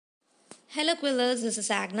Hello Quillers, this is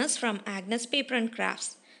Agnes from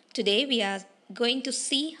agnespaperandcrafts. Today we are going to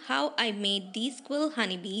see how I made these quill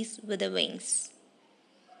honeybees with the wings.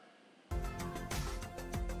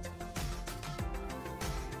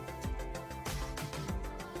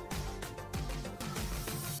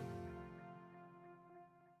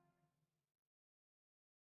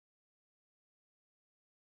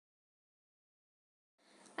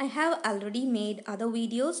 I have already made other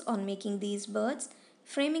videos on making these birds,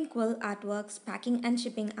 framing quill artworks, packing and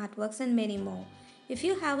shipping artworks and many more. If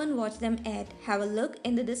you haven't watched them yet, have a look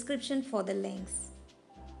in the description for the links.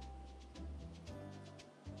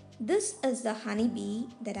 This is the honeybee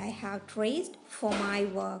that I have traced for my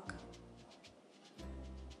work.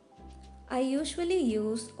 I usually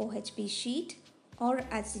use OHP sheet or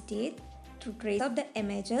acetate to trace out the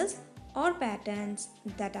images or patterns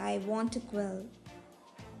that I want to quill.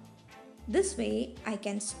 This way I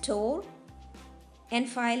can store and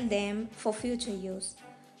file them for future use.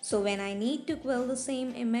 So when I need to quill the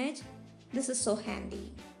same image, this is so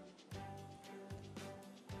handy.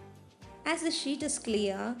 As the sheet is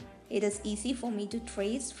clear, it is easy for me to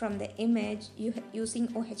trace from the image using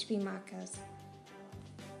OHP markers.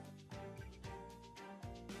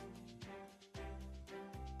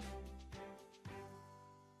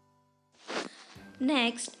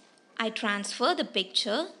 Next, I transfer the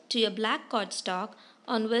picture to a black cardstock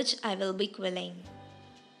on which I will be quilling.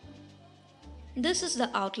 This is the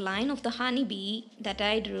outline of the honeybee that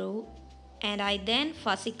I drew, and I then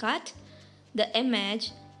fussy cut the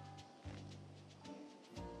image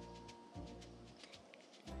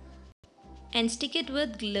and stick it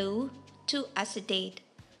with glue to acetate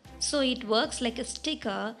so it works like a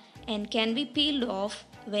sticker and can be peeled off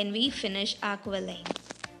when we finish our quilling.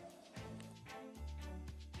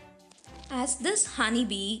 As this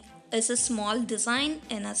honeybee is a small design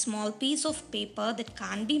in a small piece of paper that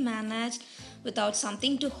can't be managed without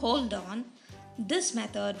something to hold on, this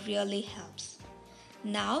method really helps.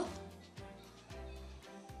 Now,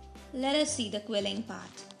 let us see the quilling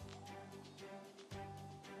part.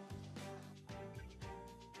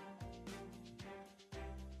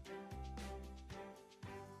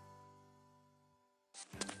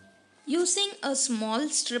 Using a small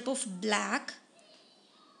strip of black,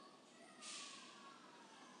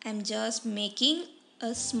 I'm just making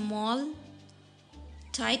a small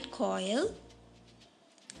tight coil.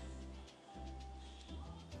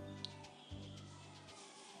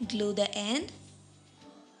 Glue the end.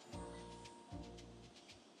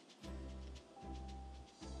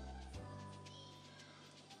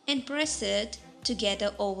 And press it to get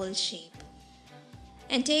an oval shape.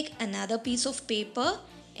 And take another piece of paper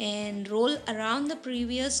and roll around the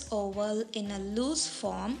previous oval in a loose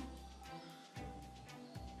form.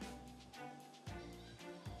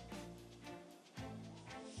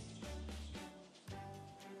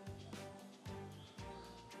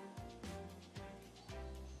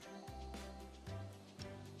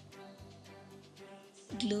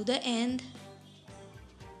 Glue the end.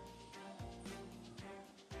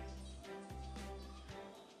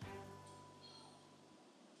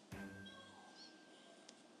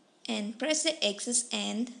 And press the excess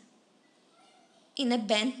end in a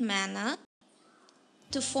bent manner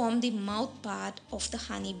to form the mouth part of the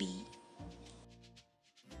honeybee.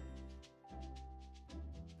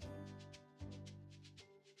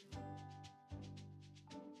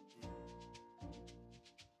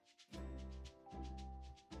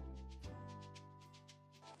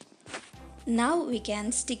 Now we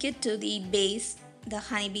can stick it to the base, the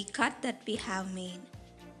honeybee cut that we have made.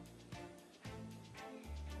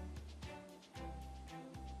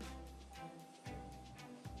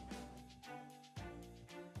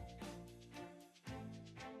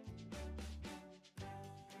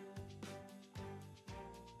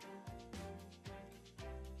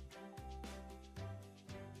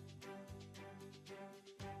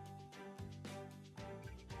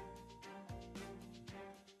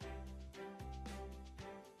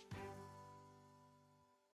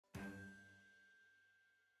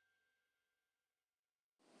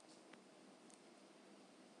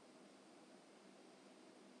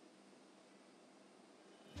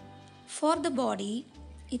 For the body,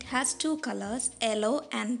 it has two colors, yellow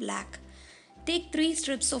and black. Take 3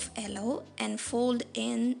 strips of yellow and fold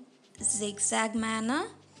in zigzag manner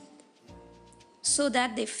so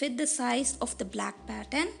that they fit the size of the black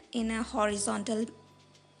pattern in a horizontal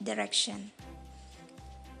direction.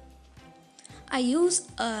 I use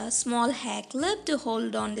a small hair clip to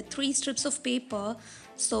hold on the 3 strips of paper,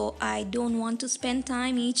 so I don't want to spend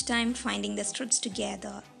time each time finding the strips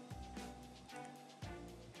together.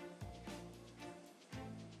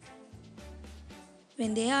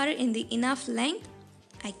 When they are in the enough length,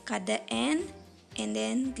 I cut the end and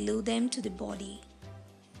then glue them to the body.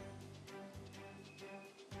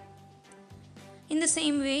 In the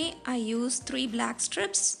same way, I use 3 black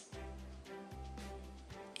strips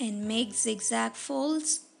and make zigzag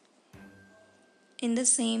folds in the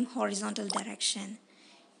same horizontal direction.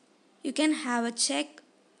 You can have a check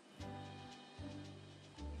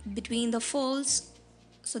between the folds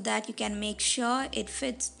so that you can make sure it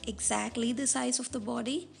fits exactly the size of the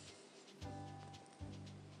body.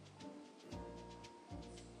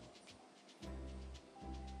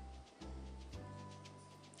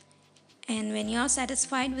 And when you are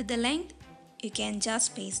satisfied with the length, you can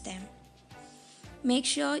just paste them. Make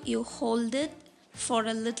sure you hold it for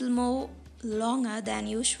a little more longer than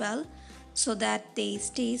usual so that they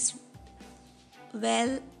stay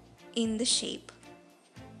well in the shape.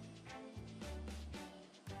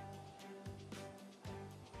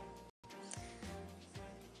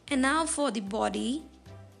 And now for the body,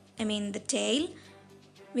 the tail,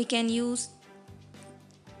 we can use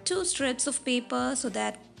 2 strips of paper so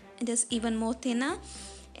that it is even more thinner,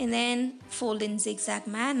 and then fold in zigzag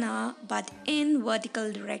manner but in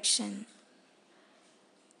vertical direction.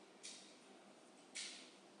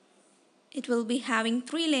 It will be having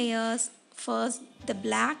 3 layers. First the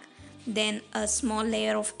black, then a small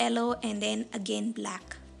layer of yellow, and then again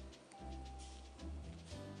black.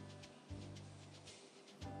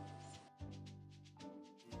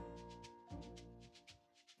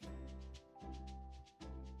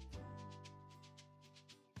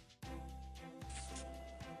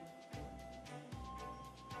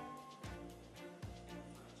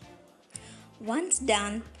 Once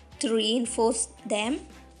done, to reinforce them,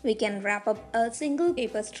 we can wrap up a single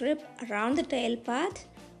paper strip around the tail part,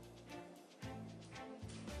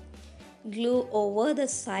 glue over the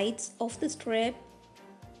sides of the strip,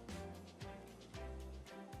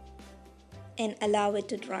 and allow it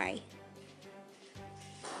to dry.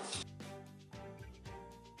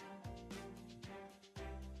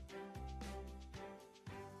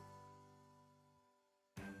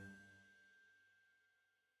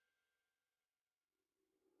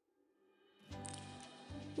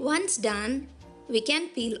 Once done, we can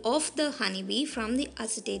peel off the honeybee from the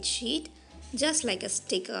acetate sheet just like a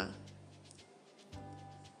sticker.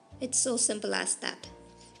 It's so simple as that.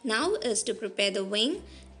 Now is to prepare the wing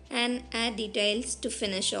and add details to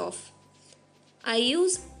finish off. I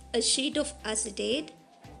use a sheet of acetate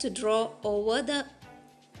to draw over the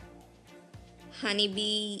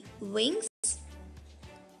honeybee wings.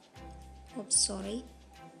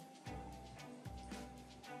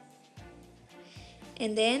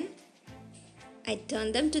 And then I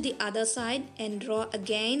turn them to the other side and draw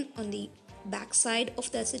again on the back side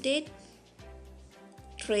of the acetate.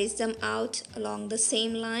 Trace them out along the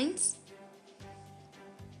same lines.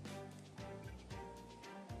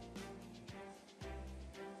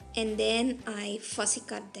 And then I fussy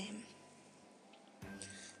cut them.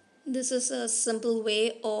 This is a simple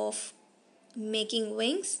way of making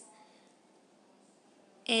wings,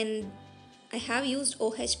 and I have used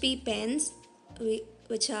OHP pens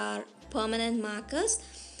which are permanent markers,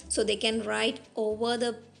 so they can write over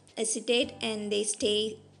the acetate and they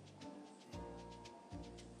stay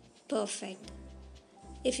perfect.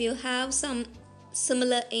 If you have some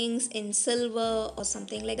similar inks in silver or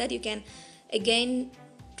something like that, you can again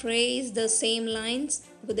trace the same lines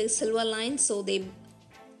with the silver lines so they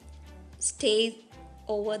stay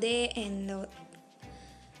over there and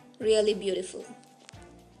really beautiful.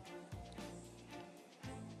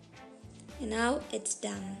 And now it's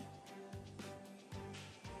done.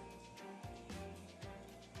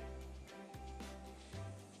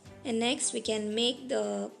 And next we can make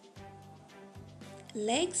the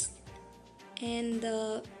legs and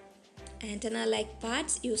the antenna like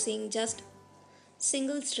parts using just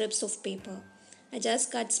single strips of paper. I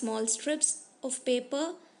just cut small strips of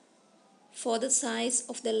paper for the size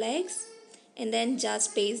of the legs and then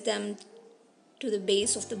just paste them to the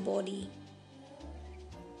base of the body.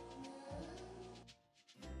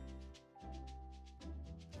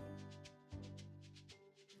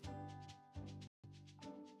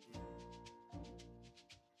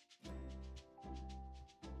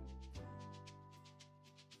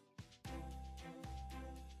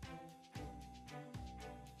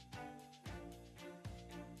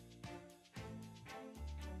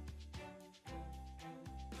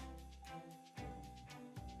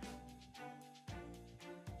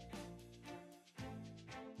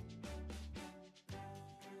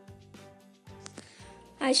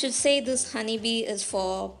 I should say this honeybee is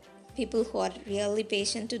for people who are really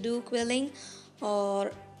patient to do quilling,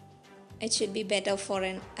 or it should be better for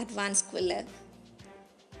an advanced quiller.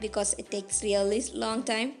 because it takes really long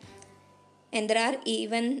time, and there are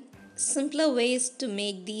even simpler ways to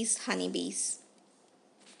make these honeybees.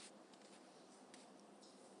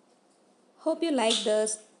 Hope you like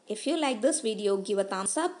this. If you like this video, give a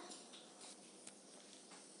thumbs up,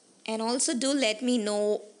 and also do let me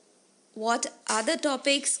know what other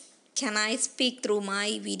topics can I speak through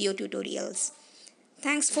my video tutorials.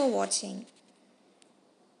 Thanks for watching.